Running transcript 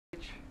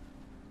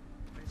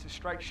It's a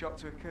straight shot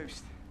to a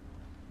coast.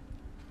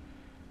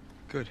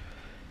 Good.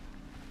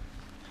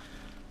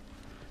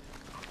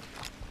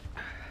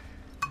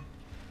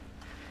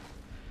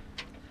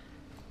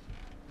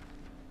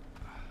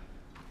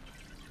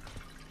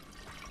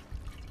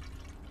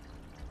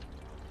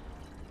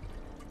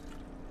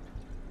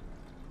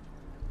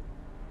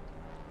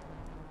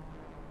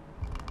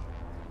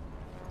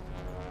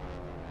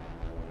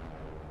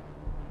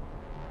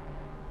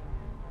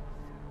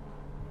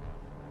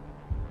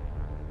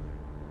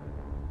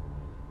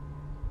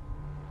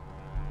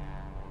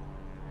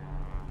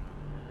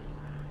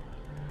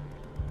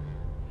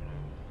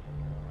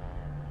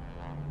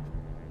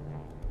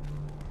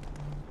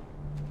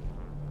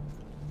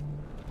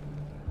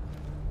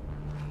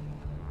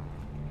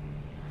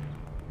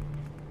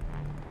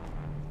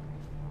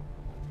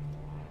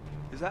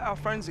 Is that our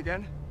friends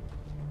again?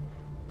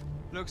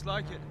 Looks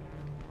like it.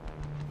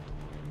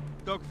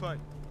 Dogfight.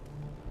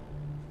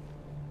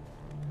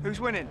 Who's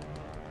winning?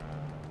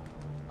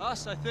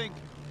 Us, I think.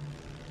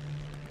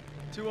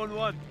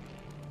 2-on-1.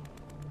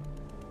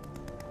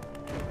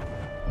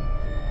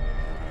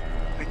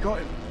 They got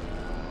him.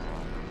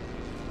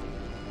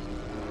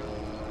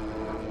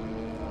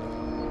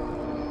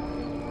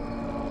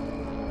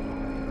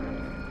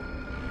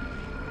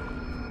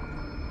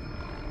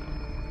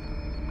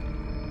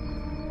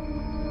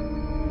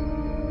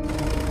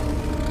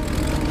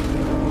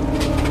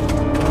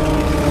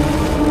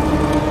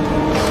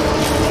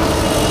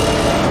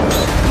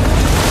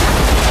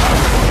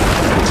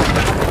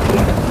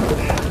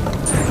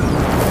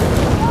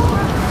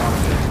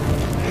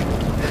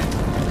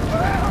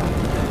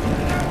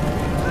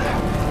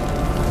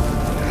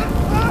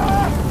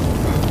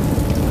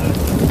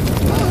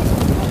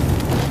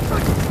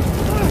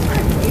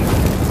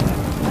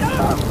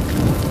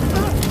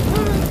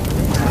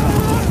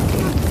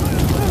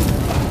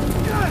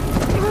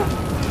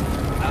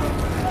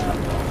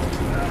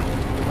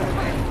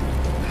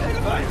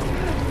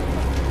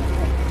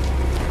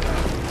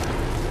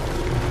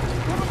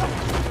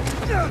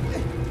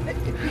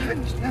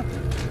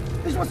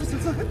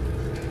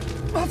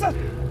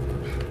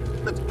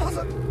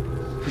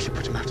 We should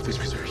put him out of his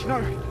misery.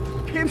 No,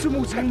 get him some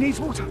water. He needs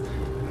water.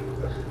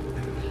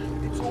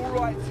 It's all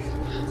right.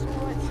 It's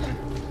all right.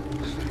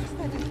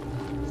 Steady.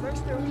 Stay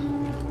still.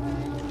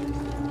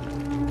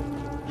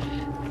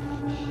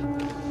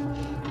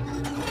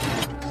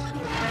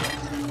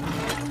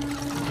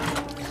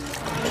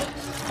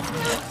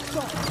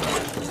 Stop!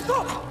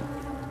 Stop!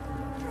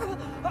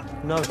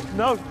 No,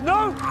 no, no!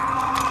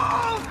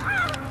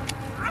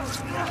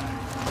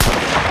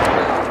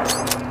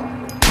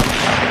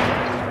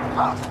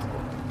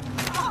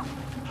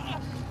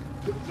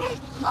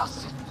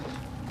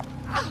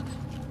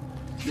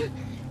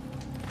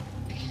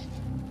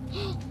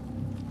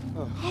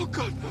 Oh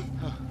God, no!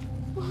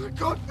 Oh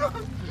God, no!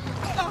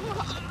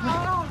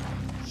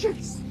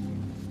 Jesus!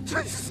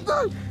 Jesus,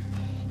 no!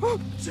 Oh,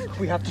 Jesus.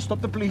 We have to stop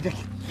the bleeding.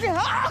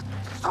 Stop!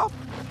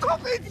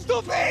 Stop it!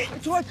 Stop it!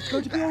 It's all right. It's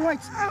going to be all right.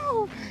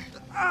 Ow!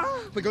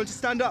 Ow! We're going to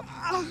stand up.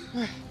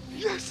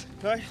 Yes!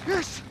 Right?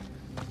 Yes!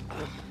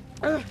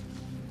 No!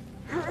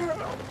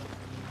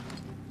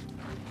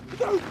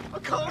 I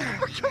can't!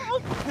 I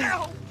can't!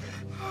 Ow!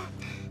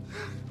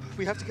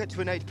 We have to get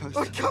to an aid post.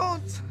 I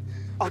can't!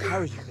 I'll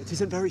carry you. It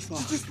isn't very far.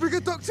 Just bring a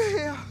doctor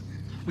here!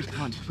 We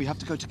can't. We have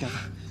to go together.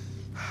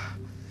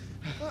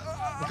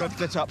 We're going to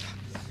get up.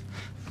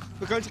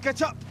 We're going to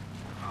get up.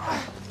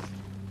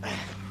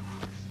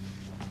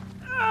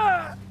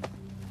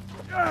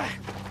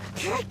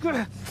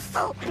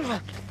 Stop!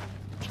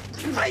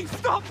 Please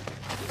stop!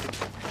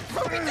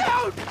 Put me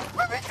down!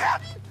 Put me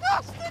down, you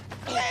bastard!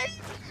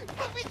 Please!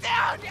 Put me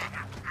down!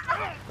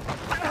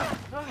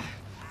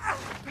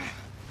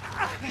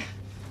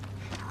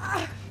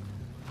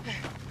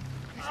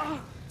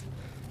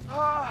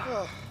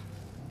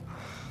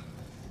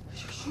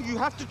 You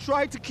have to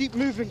try to keep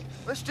moving.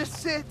 Let's just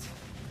sit.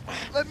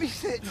 Let me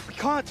sit. We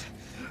can't.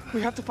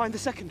 We have to find the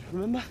second,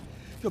 remember?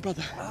 Your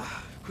brother.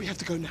 We have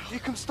to go now. You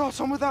can start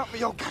on without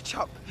me. I'll catch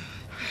up.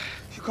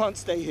 You can't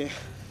stay here.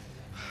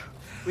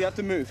 We have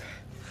to move.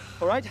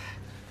 All right?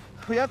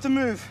 We have to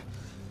move.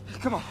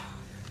 Come on.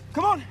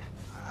 Come on.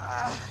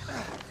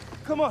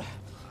 Come on.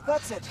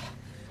 That's it.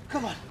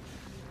 Come on.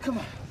 Come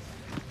on.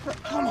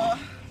 Come on.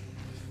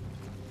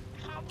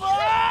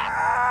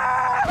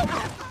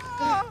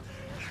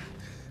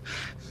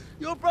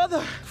 Your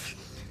brother.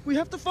 We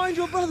have to find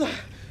your brother.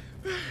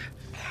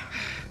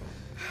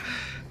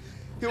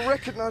 You'll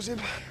recognize him.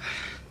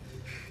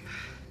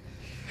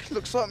 He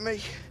looks like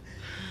me.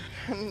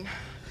 And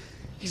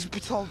he's a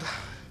bit older.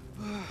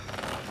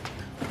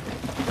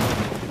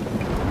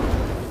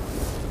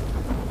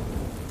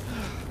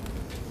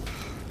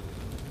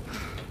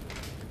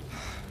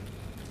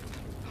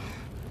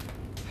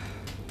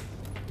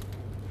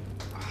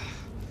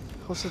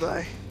 What's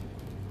today?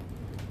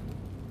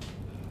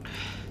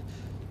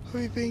 Are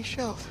we being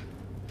shelled?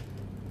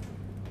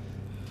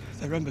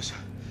 They're embers.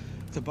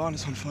 The barn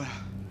is on fire.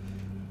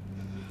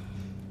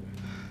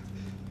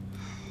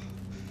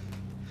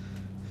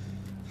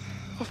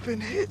 I've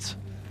been hit.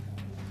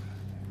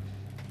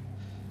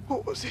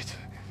 What was it?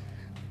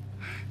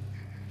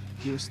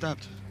 You were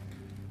stabbed.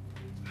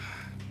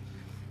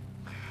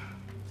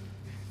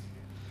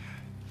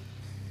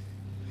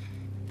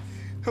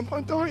 Am I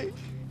dying?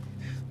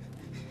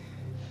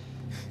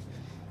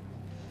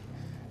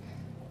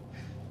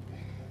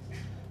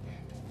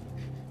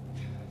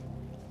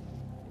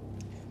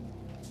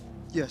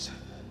 Yes.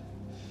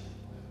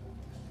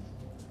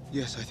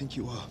 Yes, I think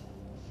you are.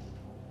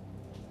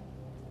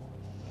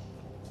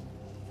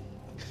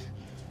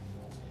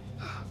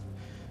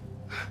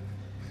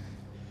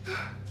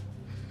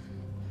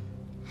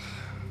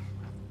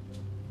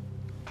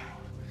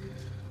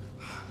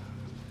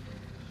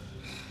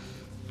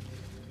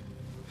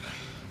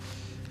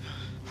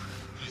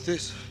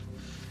 This.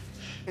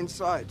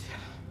 Inside.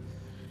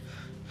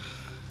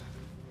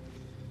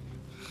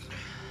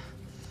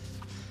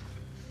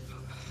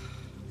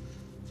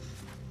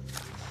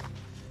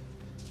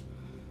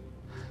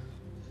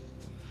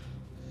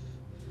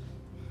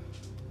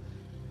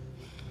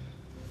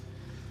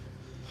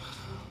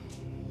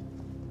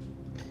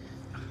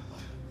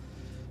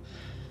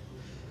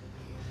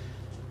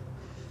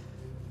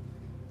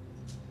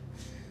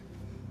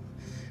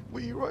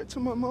 Will you write to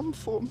my mum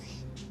for me?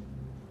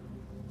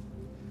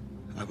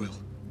 I will.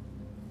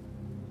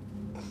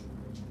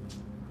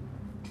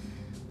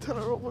 Tell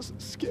her I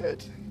wasn't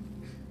scared.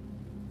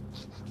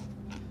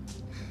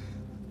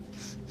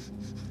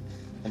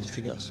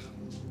 Anything else?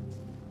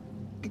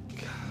 I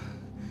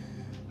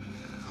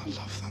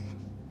love them.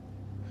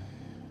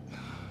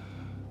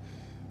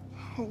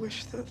 I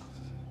wish that...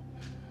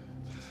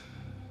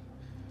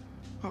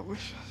 I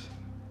wish...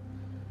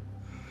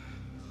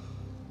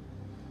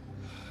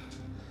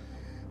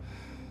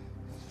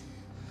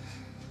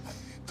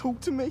 Talk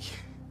to me.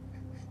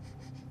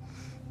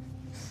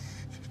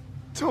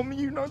 Tell me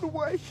you know the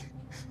way.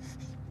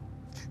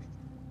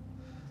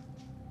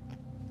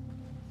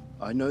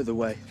 I know the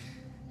way.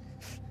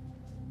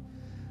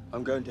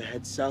 I'm going to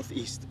head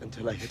southeast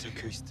until I hit a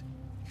coast.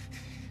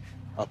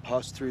 I'll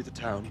pass through the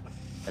town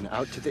and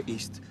out to the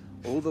east,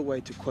 all the way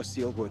to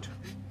Quastiel Wood.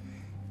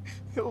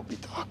 It'll be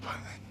dark by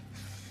then.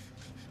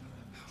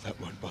 That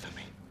won't bother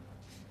me.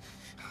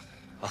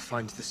 I'll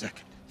find the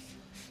second.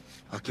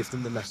 I'll give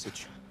them the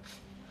message.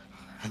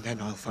 And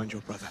then I'll find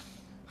your brother.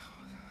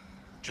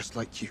 Just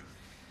like you.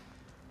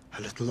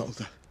 A little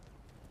older.